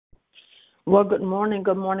Well, good morning,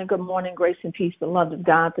 good morning, good morning. Grace and peace, the love of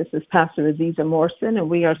God. This is Pastor Azizah Morrison, and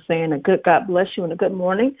we are saying a good God bless you and a good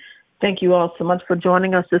morning. Thank you all so much for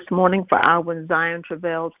joining us this morning for our Zion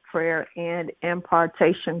Travails prayer and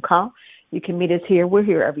impartation call. You can meet us here. We're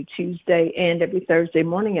here every Tuesday and every Thursday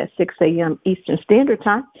morning at 6 a.m. Eastern Standard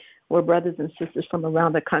Time, where brothers and sisters from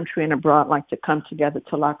around the country and abroad like to come together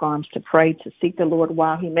to lock arms, to pray, to seek the Lord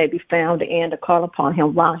while he may be found, and to call upon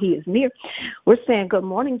him while he is near. We're saying good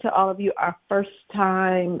morning to all of you, our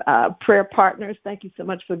first-time prayer partners. Thank you so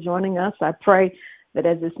much for joining us. I pray that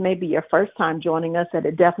as this may be your first time joining us, that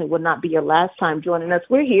it definitely will not be your last time joining us.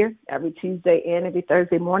 We're here every Tuesday and every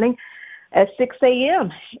Thursday morning at 6 a.m.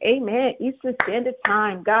 Amen. Eastern Standard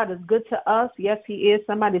Time. God is good to us. Yes, he is.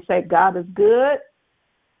 Somebody say, God is good.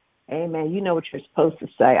 Amen. You know what you're supposed to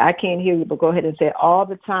say. I can't hear you, but go ahead and say it all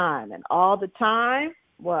the time. And all the time,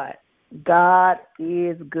 what? God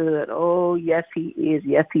is good. Oh, yes, he is.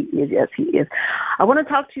 Yes, he is. Yes, he is. I want to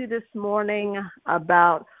talk to you this morning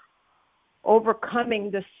about overcoming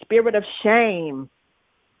the spirit of shame.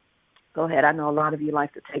 Go ahead. I know a lot of you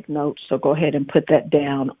like to take notes, so go ahead and put that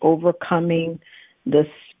down. Overcoming the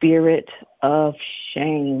spirit of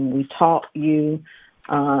shame. We taught you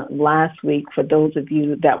last week, for those of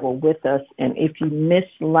you that were with us, and if you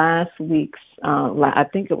missed last week's, I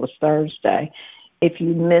think it was Thursday, if you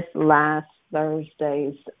missed last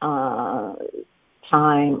Thursday's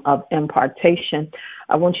time of impartation,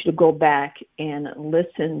 I want you to go back and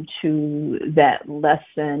listen to that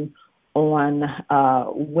lesson on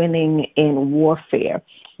winning in warfare,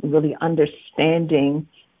 really understanding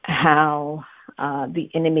how the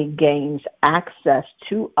enemy gains access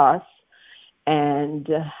to us and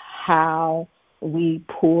how we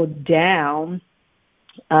pull down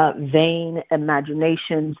vain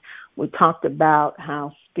imaginations. We talked about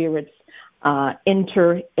how spirits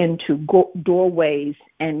enter into doorways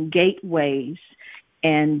and gateways,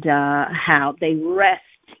 and how they rest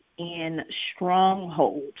in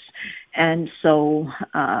strongholds. And so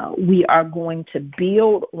we are going to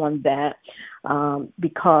build on that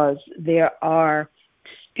because there are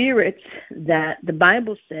spirits that the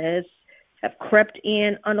Bible says have crept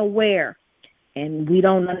in unaware, and we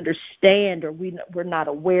don't understand, or we're not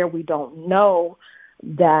aware, we don't know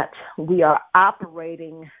that we are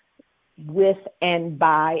operating with and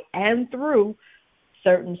by and through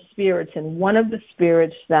certain spirits. And one of the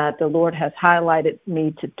spirits that the Lord has highlighted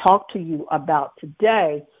me to talk to you about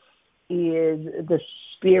today is the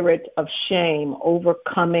spirit of shame,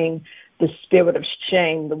 overcoming the spirit of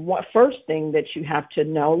shame. The first thing that you have to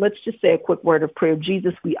know, let's just say a quick word of prayer.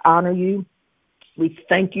 Jesus, we honor you. We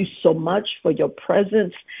thank you so much for your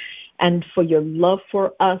presence and for your love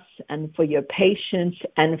for us and for your patience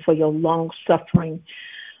and for your long suffering.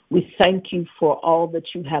 We thank you for all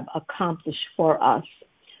that you have accomplished for us.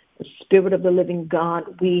 The Spirit of the living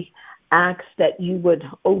God, we ask that you would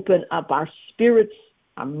open up our spirits,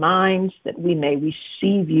 our minds, that we may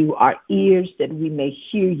receive you, our ears, that we may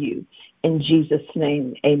hear you. In Jesus'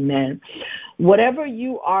 name, amen. Whatever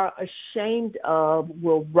you are ashamed of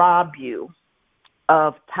will rob you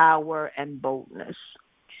of power and boldness.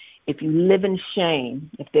 If you live in shame,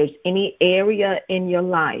 if there's any area in your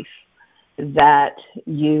life that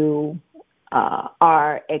you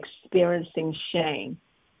are experiencing shame,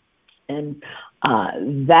 and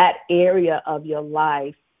that area of your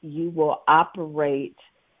life, you will operate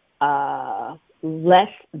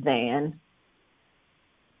less than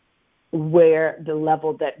where the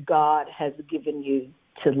level that God has given you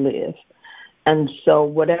to live. And so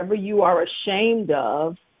whatever you are ashamed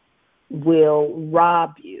of will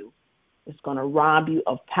rob you. It's going to rob you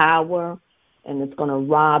of power, and it's going to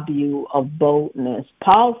rob you of boldness.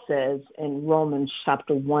 Paul says in Romans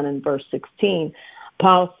chapter 1 and verse 16,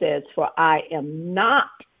 Paul says, for I am not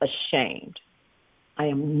ashamed. I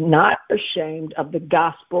am not ashamed of the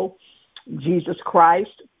gospel, Jesus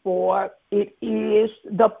Christ, for it is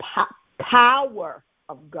the power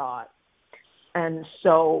of God. And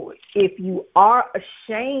so if you are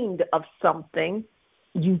ashamed of something,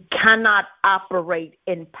 you cannot operate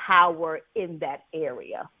in power in that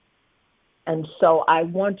area. And so I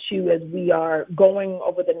want you, as we are going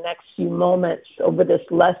over the next few moments over this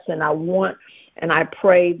lesson, I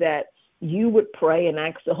pray that you would pray and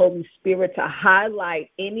ask the Holy Spirit to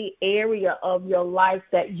highlight any area of your life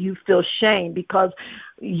that you feel shame, because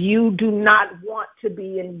you do not want to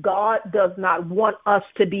be, and God does not want us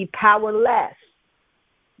to be powerless,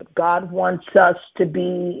 but God wants us to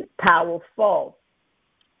be powerful.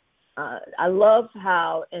 I love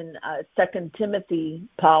how in 2 Timothy,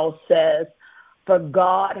 Paul says, for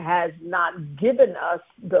God has not given us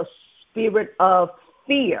the spirit of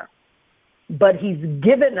fear, but he's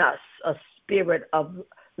given us a spirit of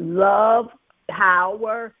love,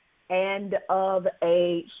 power, and of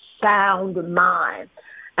a sound mind.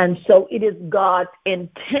 And so it is God's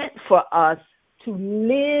intent for us to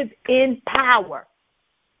live in power.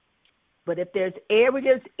 But if there's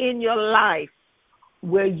areas in your life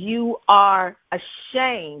where you are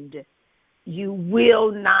ashamed, you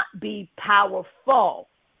will not be powerful.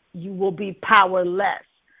 You will be powerless.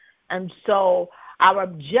 And so our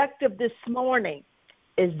objective this morning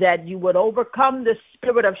is that you would overcome the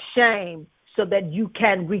spirit of shame so that you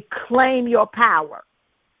can reclaim your power,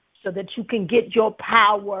 so that you can get your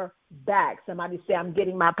power back. Somebody say, I'm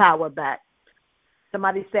getting my power back.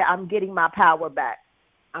 Somebody say, I'm getting my power back.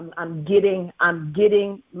 I'm getting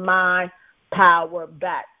my power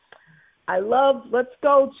back. Let's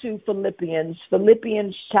go to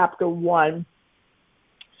Philippians chapter 1.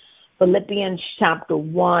 Philippians chapter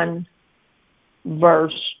 1,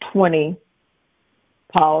 verse 20.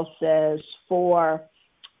 Paul says, for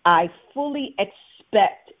I fully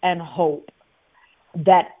expect and hope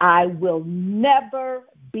that I will never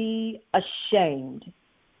be ashamed,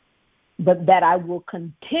 but that I will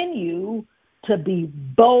continue to be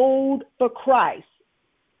bold for Christ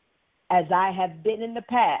as I have been in the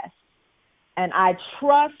past. And I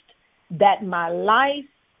trust that my life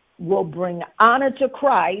will bring honor to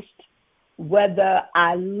Christ, whether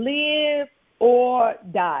I live or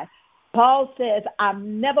die. Paul says,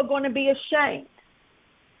 I'm never going to be ashamed.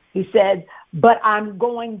 He said, but I'm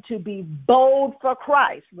going to be bold for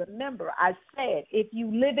Christ. Remember, I said, if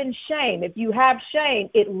you live in shame, if you have shame,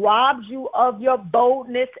 it robs you of your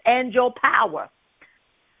boldness and your power.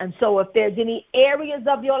 And so if there's any areas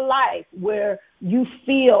of your life where you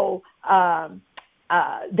feel that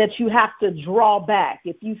you have to draw back,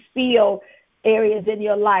 if you feel areas in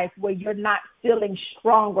your life where you're not feeling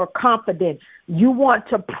strong or confident, you want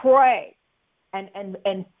to pray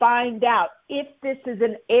and find out if this is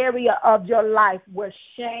an area of your life where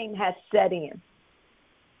shame has set in.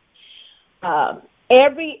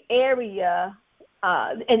 Every area,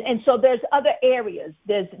 and so there's other areas.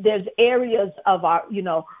 There's areas of our,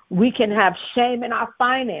 we can have shame in our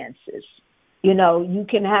finances. You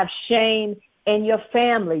can have shame in your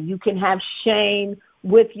family. You can have shame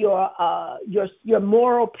with your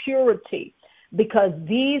moral purity, because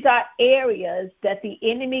these are areas that the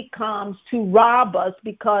enemy comes to rob us,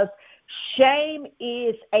 because shame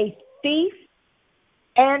is a thief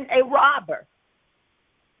and a robber.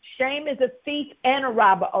 Shame is a thief and a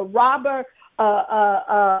robber. A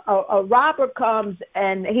robber comes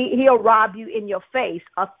and he'll rob you in your face.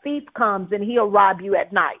 A thief comes and he'll rob you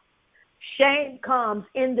at night. Shame comes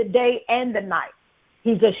in the day and the night.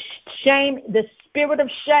 The spirit of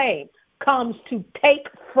shame comes to take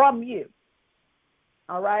from you.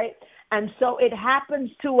 All right? And so it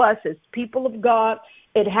happens to us as people of God.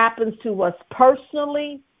 It happens to us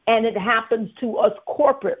personally, and it happens to us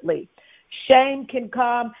corporately. Shame can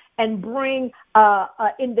come and bring an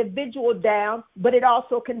individual down, but it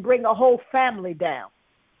also can bring a whole family down.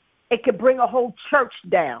 It could bring a whole church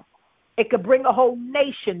down. It could bring a whole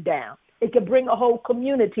nation down. It could bring a whole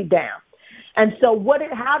community down. And so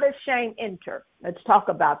how does shame enter? Let's talk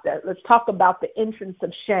about that. Let's talk about the entrance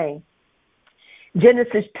of shame.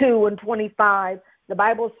 Genesis 2:25, the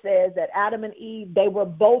Bible says that Adam and Eve, they were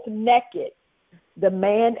both naked, the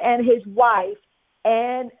man and his wife,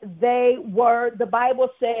 and the Bible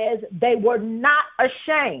says they were not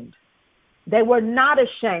ashamed. They were not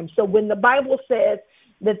ashamed. So when the Bible says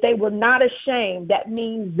that they were not ashamed, that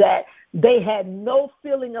means that they had no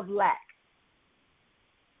feeling of lack.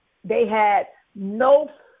 They had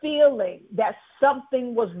no feeling that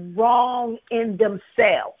something was wrong in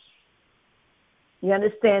themselves. You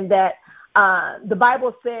understand that? The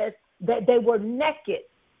Bible says that they were naked,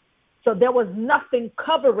 so there was nothing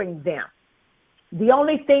covering them. The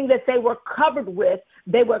only thing that they were covered with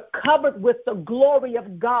the glory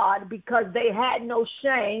of God, because they had no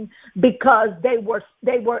shame, because they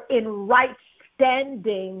were in right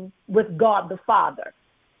standing with God the Father.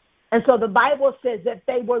 And so the Bible says that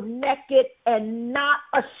they were naked and not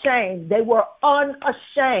ashamed. They were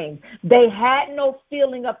unashamed. They had no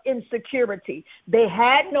feeling of insecurity. They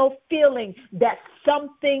had no feeling that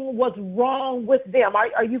something was wrong with them.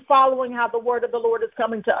 Are you following how the word of the Lord is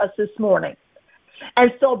coming to us this morning?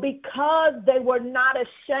 And so because they were not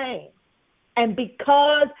ashamed, and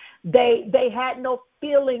because they had no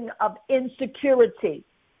feeling of insecurity,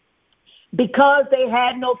 because they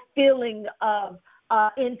had no feeling of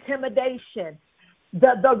intimidation,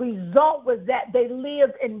 the result was that they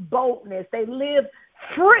lived in boldness. They lived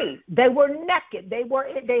free. They were naked.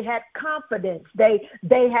 They had confidence. They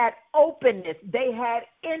had openness. They had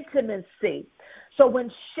intimacy. So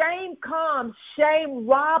when shame comes, shame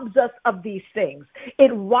robs us of these things.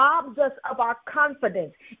 It robs us of our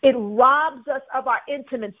confidence. It robs us of our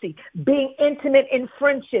intimacy, being intimate in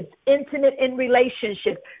friendships, intimate in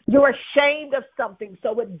relationships. You're ashamed of something,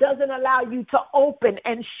 so it doesn't allow you to open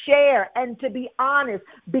and share and to be honest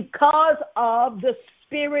because of the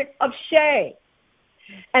spirit of shame.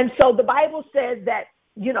 And so the Bible says that,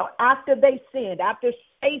 after they sinned, after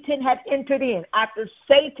Satan had entered in, after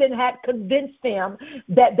Satan had convinced them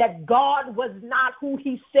that God was not who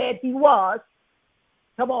he said he was,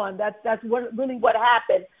 come on, that's really what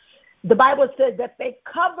happened. The Bible says that they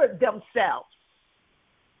covered themselves.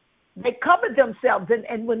 They covered themselves.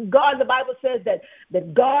 And when the Bible says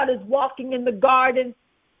that God is walking in the garden,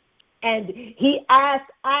 and he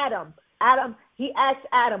asked Adam,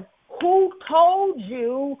 who told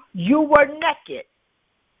you you were naked?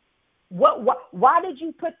 Why did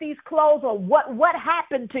you put these clothes on? What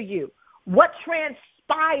happened to you? What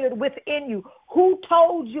transpired within you? Who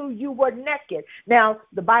told you you were naked? Now,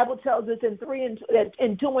 the Bible tells us in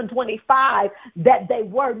 2:25 that they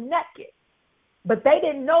were naked, but they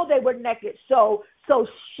didn't know they were naked. So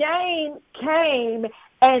shame came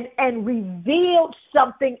and revealed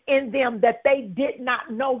something in them that they did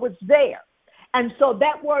not know was there. And so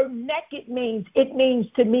that word naked means to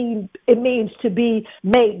be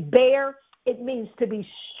made bare. It means to be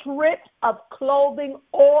stripped of clothing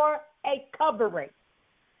or a covering.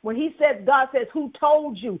 When he says, God says, who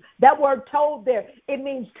told you? That word told there, it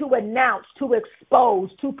means to announce, to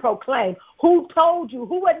expose, to proclaim. Who told you?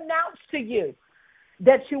 Who announced to you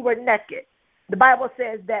that you were naked? The Bible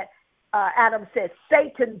says that Adam said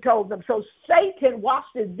Satan told them. So Satan, watch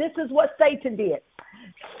this. This is what Satan did.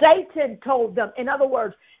 Satan told them. In other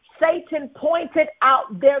words, Satan pointed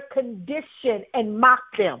out their condition and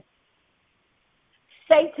mocked them.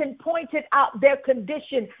 Satan pointed out their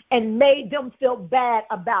condition and made them feel bad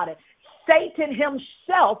about it. Satan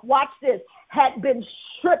himself, watch this, had been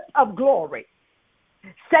stripped of glory.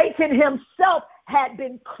 Satan himself had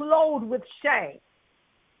been clothed with shame.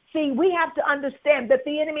 See, we have to understand that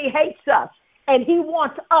the enemy hates us, and he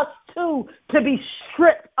wants us too to be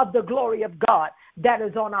stripped of the glory of God that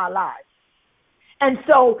is on our lives. And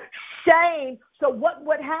so shame, so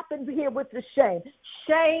what happens here with the shame?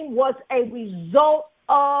 Shame was a result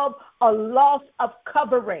of a loss of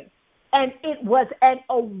covering, and it was an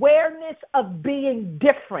awareness of being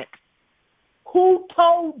different. Who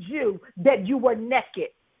told you that you were naked?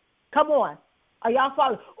 Come on. Are y'all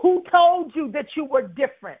following? Who told you that you were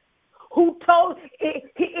different? Who told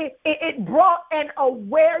it brought an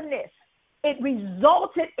awareness. It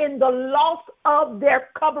resulted in the loss of their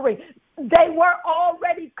covering. They were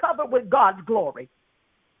already covered with God's glory.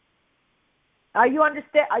 Are you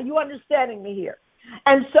understanding me here?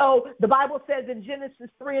 And so the Bible says in Genesis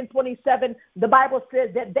 3:27, the Bible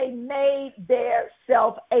says that they made their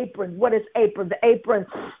self aprons. What is apron? The apron,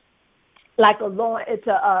 like a lawn, it's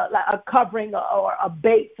like a covering or a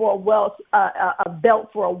bait for a belt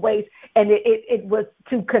for a waist, and it was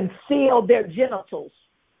to conceal their genitals.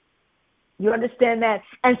 You understand that?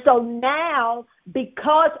 And so now,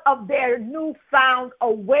 because of their newfound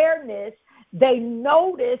awareness, they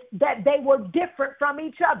noticed that they were different from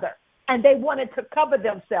each other, and they wanted to cover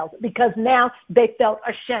themselves because now they felt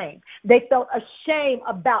ashamed. They felt ashamed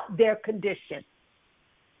about their condition.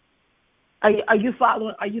 Are you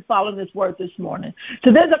following? Are you following this word this morning?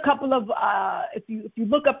 So there's a couple of if you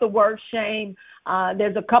look up the word shame,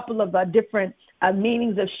 there's a couple of different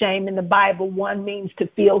meanings of shame in the Bible. One means to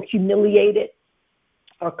feel humiliated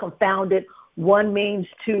or confounded. One means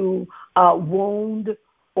to wound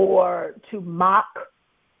or to mock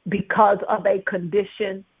because of a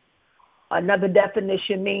condition. Another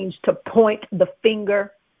definition means to point the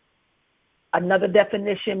finger. Another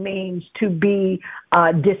definition means to be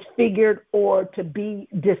disfigured or to be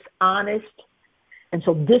dishonest. And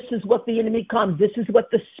so this is what the enemy comes. This is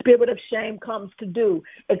what the spirit of shame comes to do.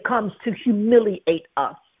 It comes to humiliate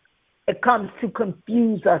us. It comes to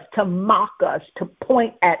confuse us, to mock us, to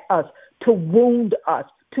point at us, to wound us,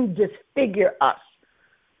 to disfigure us.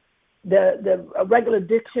 The regular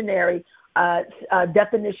dictionary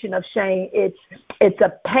definition of shame, it's a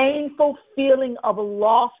painful feeling of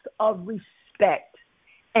loss of respect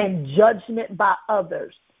and judgment by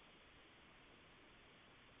others.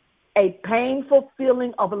 A painful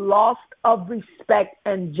feeling of loss of respect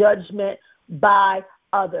and judgment by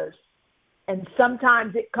others. And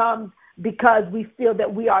sometimes it comes because we feel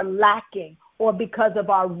that we are lacking or because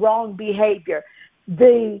of our wrong behavior.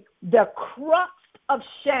 The crux of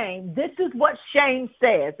shame, this is what shame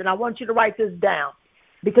says, and I want you to write this down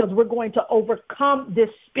because we're going to overcome this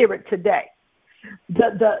spirit today.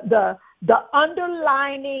 The The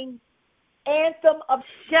underlining anthem of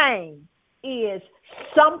shame is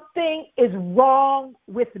something is wrong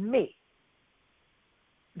with me.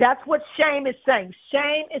 That's what shame is saying.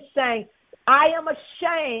 Shame is saying, I am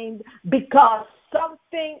ashamed because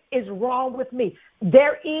something is wrong with me.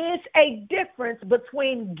 There is a difference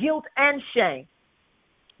between guilt and shame.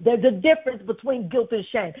 There's a difference between guilt and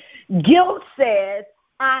shame. Guilt says,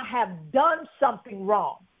 I have done something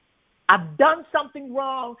wrong. I've done something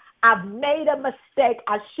wrong. I've made a mistake.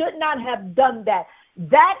 I should not have done that.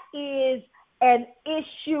 That is an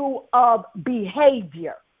issue of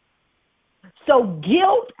behavior. So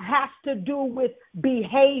guilt has to do with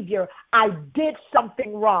behavior. I did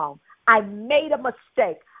something wrong. I made a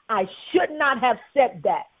mistake. I should not have said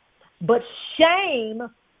that. But shame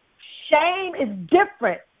is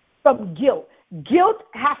different from guilt. Guilt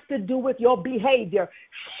has to do with your behavior.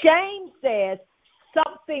 Shame says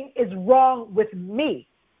something is wrong with me.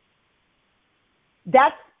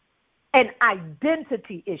 That's an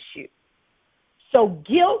identity issue. So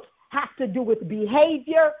guilt has to do with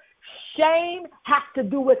behavior. Shame has to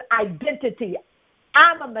do with identity.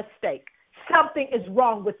 I'm a mistake. Something is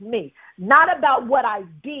wrong with me. Not about what I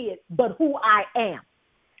did, but who I am.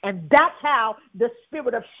 And that's how the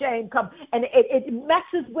spirit of shame comes. And it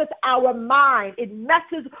messes with our mind. It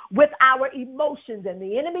messes with our emotions. And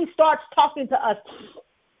the enemy starts talking to us.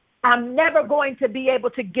 I'm never going to be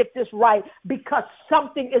able to get this right because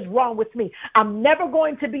something is wrong with me. I'm never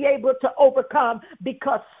going to be able to overcome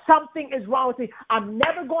because something is wrong with me. I'm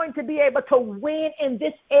never going to be able to win in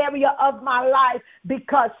this area of my life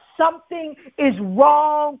because something is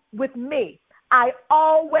wrong with me.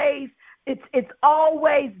 It's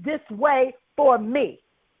always this way for me.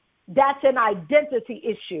 That's an identity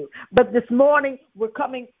issue. But this morning, we're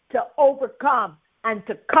coming to overcome and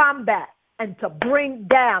to combat and to bring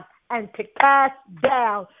down and to cast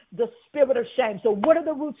down the spirit of shame. So what are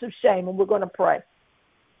the roots of shame? And we're going to pray.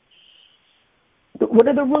 What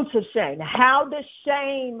are the roots of shame? How does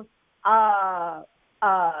shame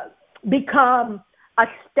become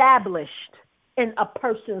established in a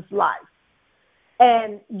person's life?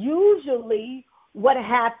 And usually what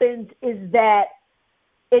happens is that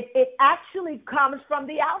it actually comes from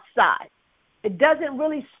the outside. It doesn't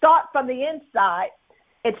really start from the inside.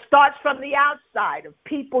 It starts from the outside of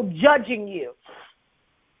people judging you.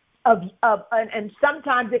 And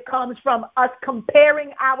sometimes it comes from us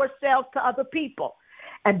comparing ourselves to other people.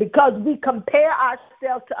 And because we compare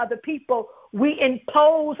ourselves to other people, we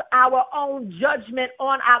impose our own judgment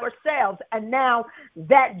on ourselves. And now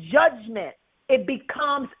that judgment, it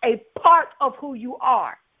becomes a part of who you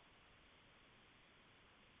are.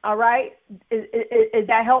 All right? Is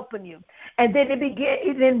that helping you? And then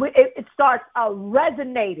it starts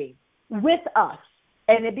resonating with us,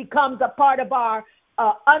 and it becomes a part of our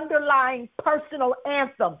underlying personal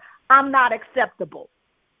anthem. I'm not acceptable.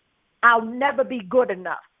 I'll never be good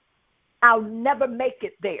enough. I'll never make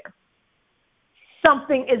it there.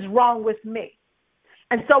 Something is wrong with me.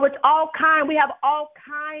 And so we have all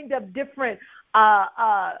kind of different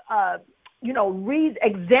read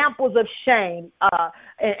examples of shame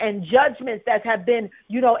and judgments that have been,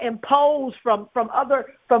 imposed from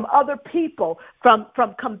other people, from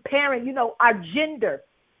comparing, our gender,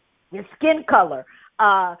 your skin color.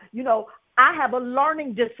 I have a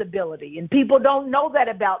learning disability, and people don't know that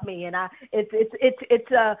about me. And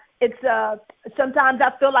sometimes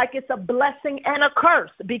I feel like it's a blessing and a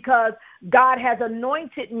curse because God has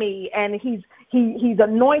anointed me, and He's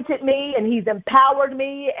anointed me, and He's empowered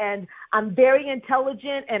me, and I'm very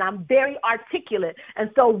intelligent, and I'm very articulate.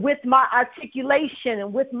 And so with my articulation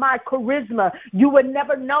and with my charisma, you would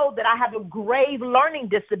never know that I have a grave learning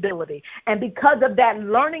disability. And because of that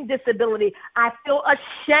learning disability, I feel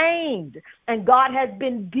ashamed. And God has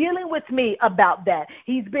been dealing with me about that.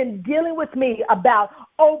 He's been dealing with me about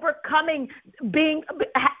overcoming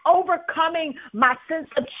my sense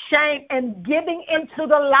of shame and giving into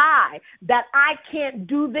the lie that I can't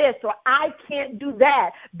do this or I can't do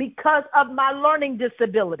that because of my learning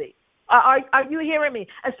disability. Are you hearing me?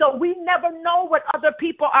 And so we never know what other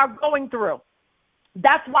people are going through.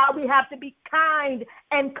 That's why we have to be kind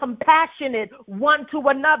and compassionate one to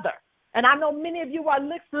another. And I know many of you are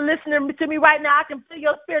listening to me right now. I can feel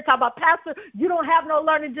your spirit talk about, Pastor, you don't have no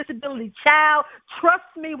learning disability. Child, trust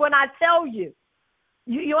me when I tell you.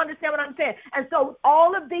 You understand what I'm saying? And so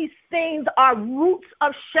all of these things are roots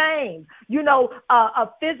of shame,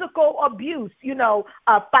 physical abuse,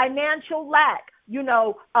 financial lack,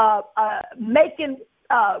 making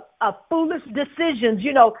foolish decisions,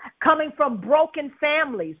 coming from broken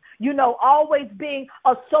families, always being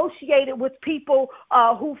associated with people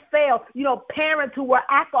who fail, parents who were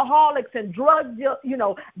alcoholics and drug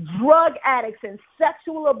addicts and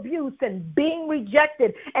sexual abuse and being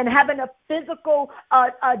rejected and having a physical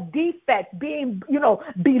defect, being,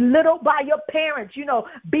 belittled by your parents,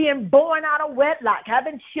 being born out of wedlock,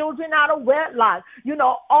 having children out of wedlock,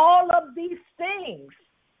 all of these things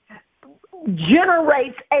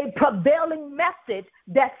generates a prevailing message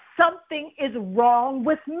that something is wrong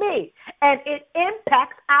with me, and it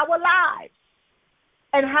impacts our lives.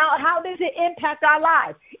 And how does it impact our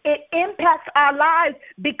lives? It impacts our lives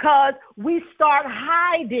because we start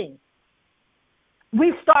hiding.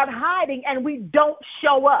 We start hiding and we don't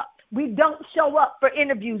show up. We don't show up for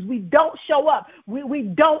interviews. We don't show up. We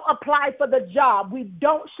don't apply for the job. We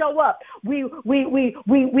don't show up. We don't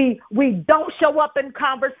show up in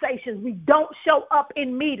conversations. We don't show up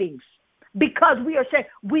in meetings because we are saying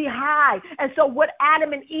we hide. And so what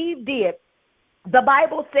Adam and Eve did, the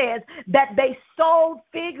Bible says that they sewed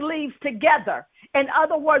fig leaves together. In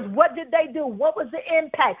other words, what did they do? What was the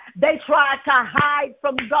impact? They tried to hide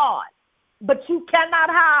from God, but you cannot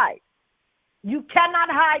hide. You cannot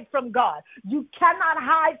hide from God. You cannot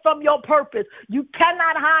hide from your purpose. You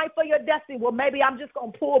cannot hide for your destiny. Well, maybe I'm just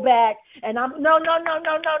going to pull back and no.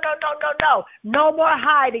 No more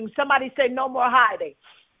hiding. Somebody say no more hiding.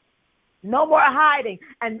 No more hiding.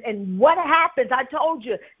 And what happens, I told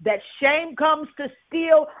you, that shame comes to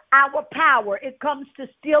steal our power. It comes to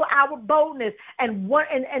steal our boldness. And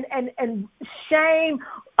shame,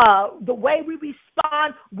 the way we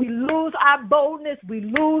respond, we lose our boldness. We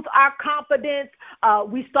lose our confidence.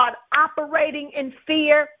 We start operating in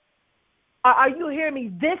fear. Are you hearing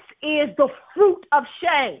me? This is the fruit of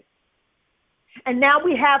shame. And now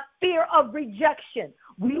we have fear of rejection.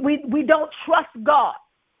 We don't trust God.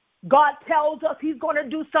 God tells us he's going to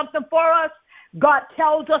do something for us. God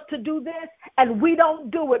tells us to do this, and we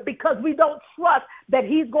don't do it because we don't trust that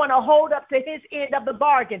he's going to hold up to his end of the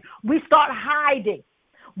bargain. We start hiding.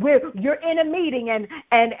 You're in a meeting and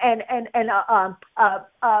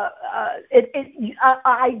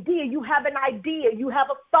idea. You have an idea. You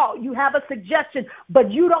have a thought. You have a suggestion,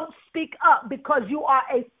 but you don't speak up because you are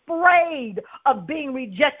afraid of being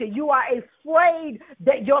rejected. You are afraid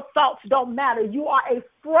that your thoughts don't matter. You are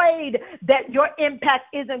afraid that your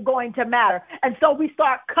impact isn't going to matter. And so we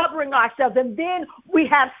start covering ourselves, and then we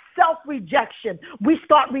have self-rejection. We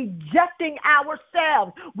start rejecting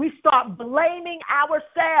ourselves. We start blaming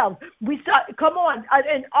ourselves.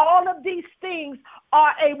 And all of these things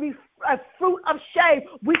are a fruit of shame.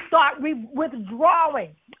 We start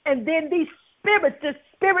withdrawing, and then this spirit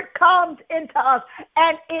comes into us,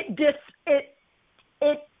 and it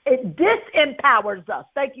disempowers us.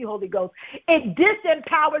 Thank you, Holy Ghost. It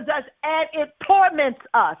disempowers us, and it torments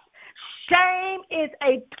us. Shame is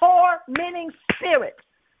a tormenting spirit.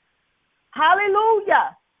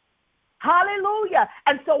 Hallelujah. Hallelujah.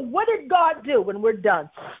 And so what did God do when we're done?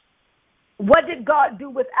 What did God do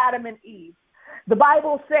with Adam and Eve? The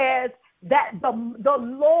Bible says that the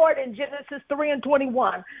Lord, in Genesis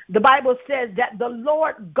 3:21, the Bible says that the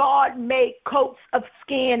Lord God made coats of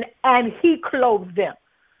skin and he clothed them.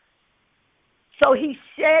 So he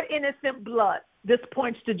shed innocent blood. This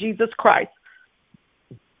points to Jesus Christ.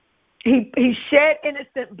 He shed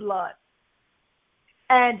innocent blood,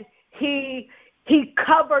 and he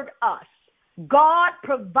covered us. God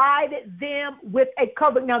provided them with a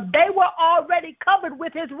covering. Now, they were already covered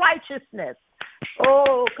with his righteousness.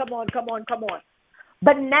 Oh, come on.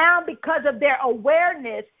 But now, because of their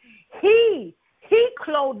awareness, he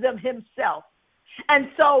clothed them himself.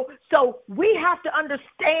 And so we have to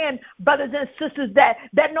understand, brothers and sisters, that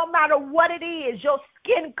no matter what it is, your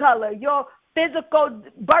skin color, your physical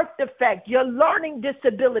birth defect, your learning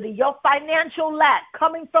disability, your financial lack,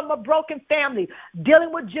 coming from a broken family,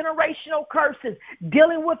 dealing with generational curses,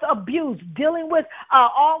 dealing with abuse, dealing with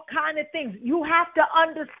all kinds of things. You have to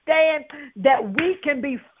understand that we can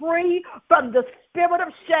be free from the spirit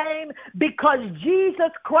of shame because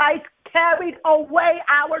Jesus Christ carried away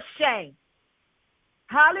our shame.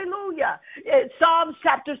 Hallelujah. Psalms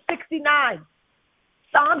chapter 69.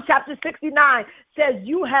 Psalm chapter 69 says,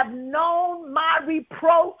 you have known my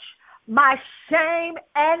reproach, my shame,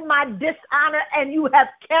 and my dishonor, and you have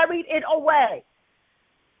carried it away.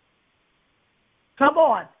 Come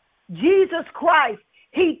on. Jesus Christ,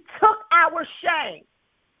 he took our shame.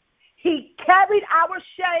 He carried our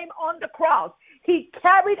shame on the cross. He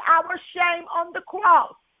carried our shame on the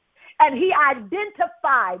cross. And he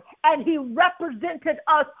identified and he represented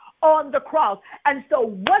us on the cross. And so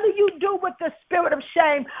what do you do with the spirit of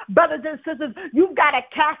shame, brothers and sisters? You've got to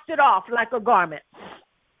cast it off like a garment.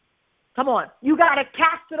 Come on. You got to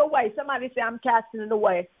cast it away. Somebody say, I'm casting it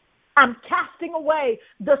away. I'm casting away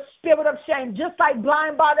the spirit of shame, just like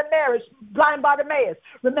blind Bartimaeus.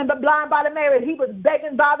 Remember blind Bartimaeus? He was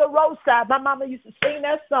begging by the roadside. My mama used to sing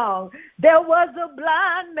that song. There was a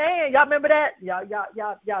blind man. Y'all remember that? Y'all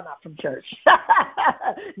not from church.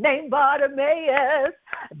 Named Bartimaeus,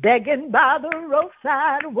 begging by the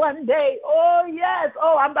roadside one day. Oh, yes.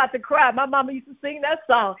 Oh, I'm about to cry. My mama used to sing that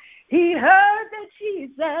song. He heard that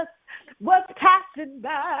Jesus was passing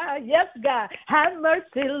by. Yes, God, have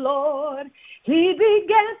mercy, Lord. He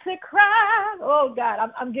began to cry. Oh,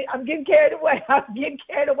 God, I'm getting carried away. I'm getting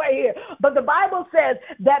carried away here. But the Bible says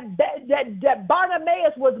that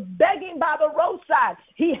Bartimaeus was begging by the roadside.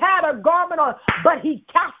 He had a garment on, but he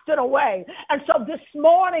cast it away. And so this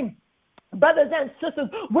morning, brothers and sisters,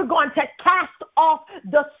 we're going to cast off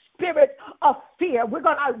the spirit of fear. We're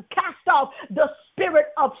going to cast off the spirit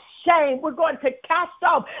of shame. We're going to cast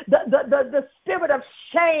off the spirit of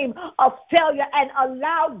shame, of failure, and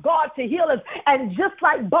allow God to heal us. And just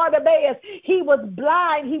like Bartimaeus, he was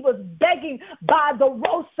blind. He was begging by the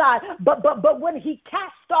roadside. But when he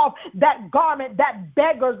cast off that garment, that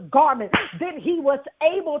beggar's garment, then he was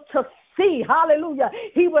able to see. Hallelujah.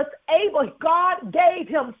 He was able. God gave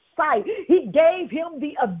him sight. He gave him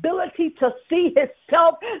the ability to see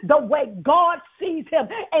himself the way God sees him.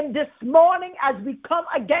 And this morning, as we come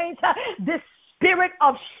against this spirit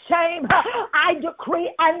of shame, I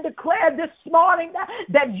decree and declare this morning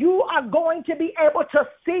that you are going to be able to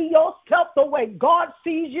see yourself the way God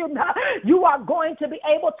sees you. You are going to be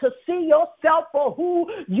able to see yourself for who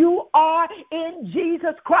you are in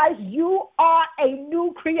Jesus Christ. You are a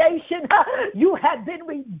new creation. You have been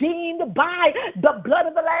redeemed by the blood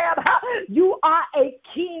of the Lamb. You are a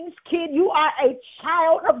king's kid. You are a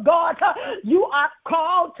child of God. You are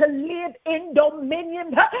called to live in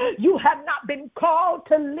dominion. You have not been called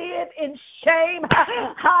to live in shame.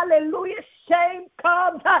 Hallelujah. Shame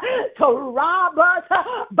comes to rob us,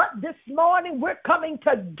 but this morning we're coming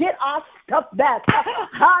to get our stuff back.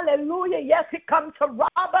 Hallelujah. Yes, it comes to rob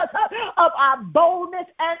us of our boldness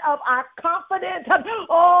and of our confidence.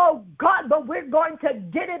 Oh, God, but we're going to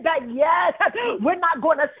get it back. Yes, we're not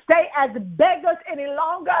going to stay as beggars any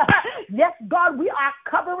longer. Yes, God, we are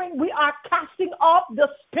covering, we are casting off the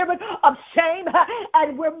spirit of shame,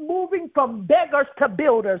 and we're moving from beggars to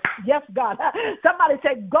builders. Yes, God. Somebody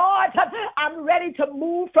say, God, I'm ready to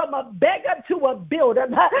move from a beggar to a builder.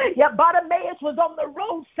 Yeah, Bartimaeus was on the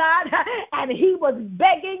roadside, and he was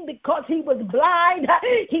begging because he was blind.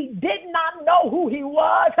 He did not know who he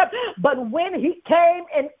was, but when he came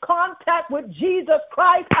in contact with Jesus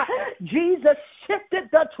Christ, Jesus shifted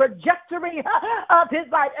the trajectory of his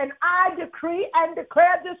life. And I decree and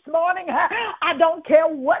declare this morning, I don't care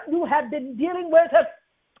what you have been dealing with.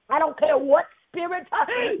 I don't care what spirit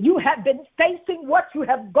you have been facing, what you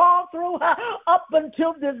have gone through up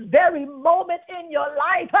until this very moment in your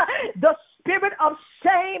life. The spirit of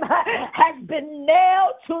shame has been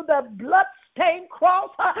nailed to the blood-stained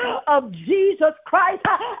cross of Jesus Christ,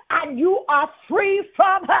 and you are free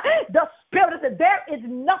from the spirit of there is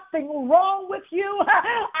nothing wrong with you.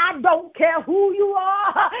 I don't care who you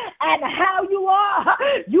are and how you are.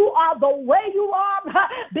 You are the way you are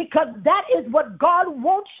because that is what God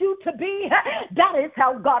wants you to be. That is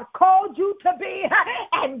how God called you to be,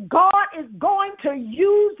 and God is going to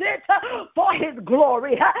use it for his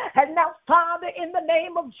glory. And now, Father, in the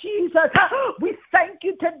name of Jesus, we thank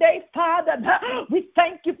you today, Father. We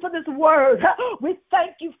thank you for this word. We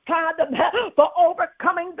thank you, Father, for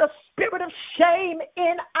overcoming the spirit of shame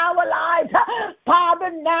in our lives.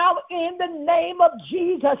 Father, now in the name of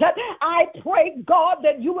Jesus, I pray, God,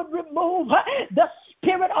 that you would remove the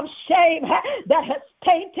spirit of shame that has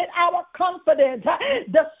tainted our confidence,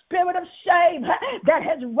 the spirit of shame that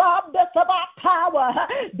has robbed us of our power,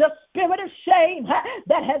 the spirit of shame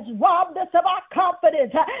that has robbed us of our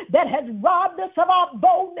confidence, that has robbed us of our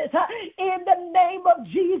boldness, in the name of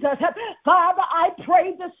Jesus. Father, I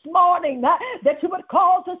pray this morning that you would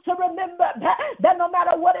cause us to remember that no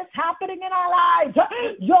matter what is happening in our lives,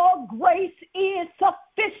 your grace is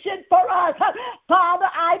sufficient for us. Father,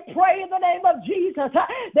 I pray in the name of Jesus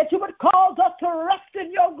that you would cause us to rest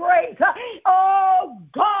in your grace. Oh,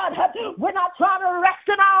 God, we're not trying to rest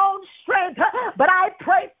in our own strength, but I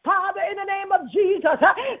pray, Father, in the name of Jesus,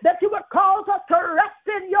 that you would cause us to rest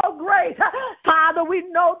in your grace. Father, we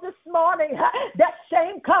know this morning that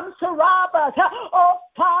shame comes to rob us. Oh,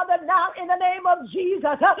 Father, now in the name of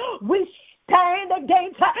Jesus, we stand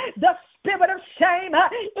against the spirit of shame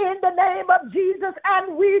in the name of Jesus,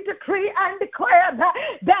 and we decree and declare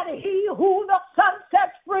that he who the Son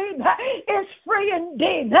sets free is free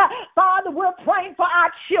indeed. Father, we're praying for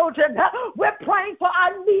our children. We're praying for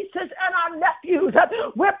our nieces and our nephews.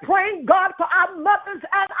 We're praying, God, for our mothers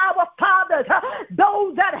and our fathers,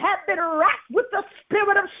 those that have been racked with the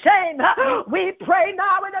spirit of shame. We pray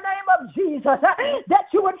now in the name of Jesus that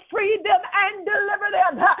you would free them and deliver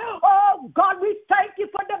them. Oh, God, we thank you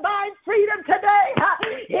for divine freedom today.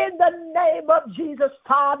 In the name of Jesus,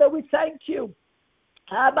 Father, we thank you.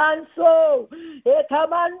 Amanso,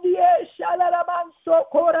 etamandie, shalalamanso,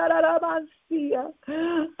 koraramansia.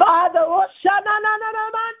 Father, oh,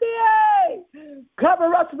 shanananamandie.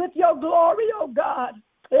 Cover us with your glory, oh God.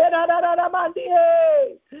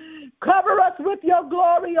 Cover us with your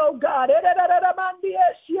glory, oh God.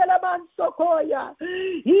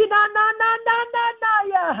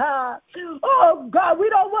 Oh God, we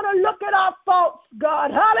don't want to look at our faults,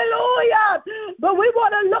 God. Hallelujah. But we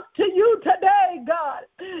want to look to you today, God.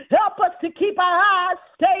 Help us to keep our eyes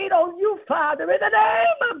stayed on you, Father, in the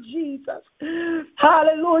name of Jesus.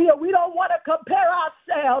 Hallelujah. We don't want to compare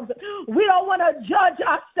ourselves. We don't want to judge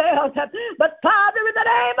ourselves. But Father, in the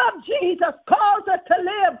name of Jesus, cause us to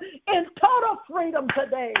live in total freedom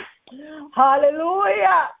today.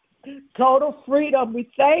 Hallelujah. Total freedom. We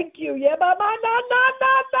thank you.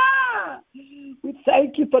 We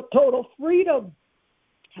thank you for total freedom.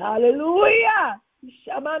 Hallelujah. He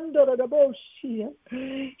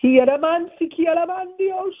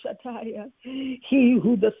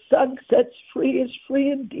who the Son sets free is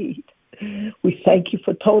free indeed. We thank you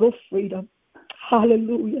for total freedom.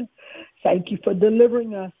 Hallelujah. Thank you for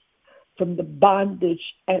delivering us from the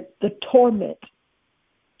bondage and the torment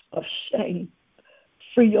of shame.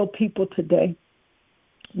 Free your people today.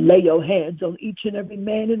 Lay your hands on each and every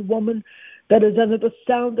man and woman that is under the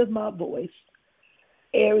sound of my voice.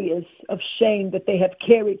 Areas of shame that they have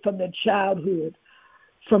carried from their childhood,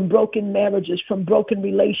 from broken marriages, from broken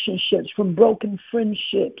relationships, from broken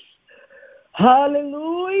friendships.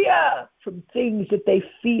 Hallelujah. From things that they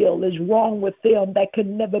feel is wrong with them that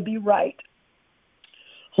can never be right.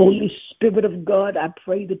 Holy Spirit of God, I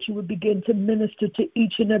pray that you would begin to minister to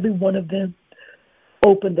each and every one of them.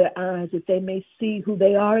 Open their eyes that they may see who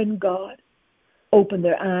they are in God. Open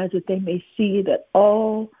their eyes that they may see that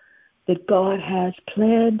all that God has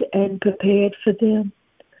planned and prepared for them.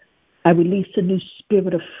 I release a new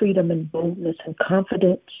spirit of freedom and boldness and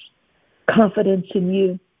confidence in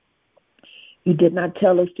you. You did not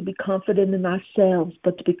tell us to be confident in ourselves,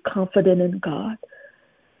 but to be confident in God.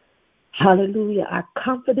 Hallelujah. Our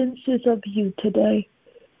confidence is of you today.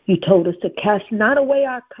 You told us to cast not away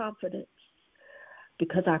our confidence,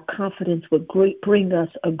 because our confidence would bring us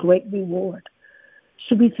a great reward.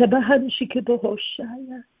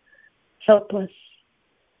 Help us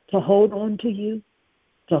to hold on to you,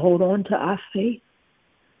 to hold on to our faith,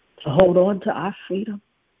 to hold on to our freedom.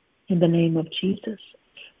 In the name of Jesus,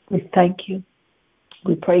 we thank you.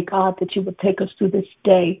 We pray, God, that you would take us through this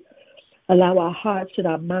day. Allow our hearts and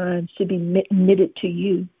our minds to be knitted to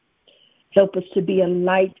you. Help us to be a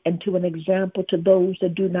light and to an example to those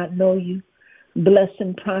that do not know you. Bless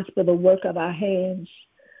and prosper the work of our hands.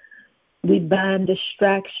 We bind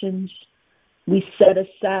distractions. We set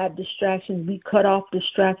aside distractions. We cut off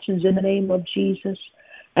distractions in the name of Jesus.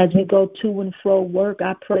 As we go to and fro work,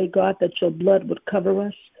 I pray, God, that your blood would cover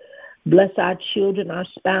us. Bless our children, our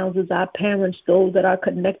spouses, our parents, those that are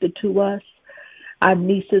connected to us, our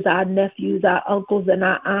nieces, our nephews, our uncles and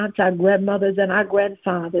our aunts, our grandmothers and our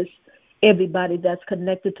grandfathers, everybody that's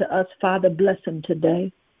connected to us. Father, bless them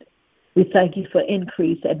today. We thank you for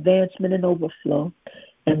increase, advancement, and overflow.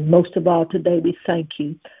 And most of all today, we thank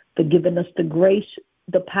you for giving us the grace,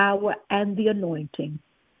 the power, and the anointing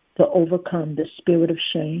to overcome the spirit of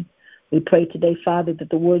shame. We pray today, Father, that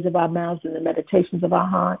the words of our mouths and the meditations of our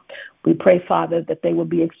heart, we pray, Father, that they will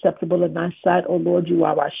be acceptable in thy sight. Oh, Lord, you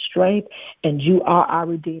are our strength, and you are our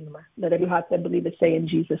Redeemer. Let every heart that believes say in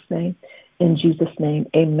Jesus' name. In Jesus' name,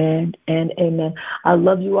 amen and amen. I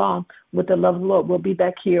love you all with the love of the Lord. We'll be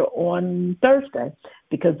back here on Thursday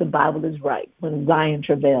because the Bible is right. When Zion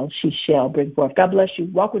travails, she shall bring forth. God bless you.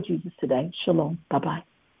 Walk with Jesus today. Shalom. Bye-bye.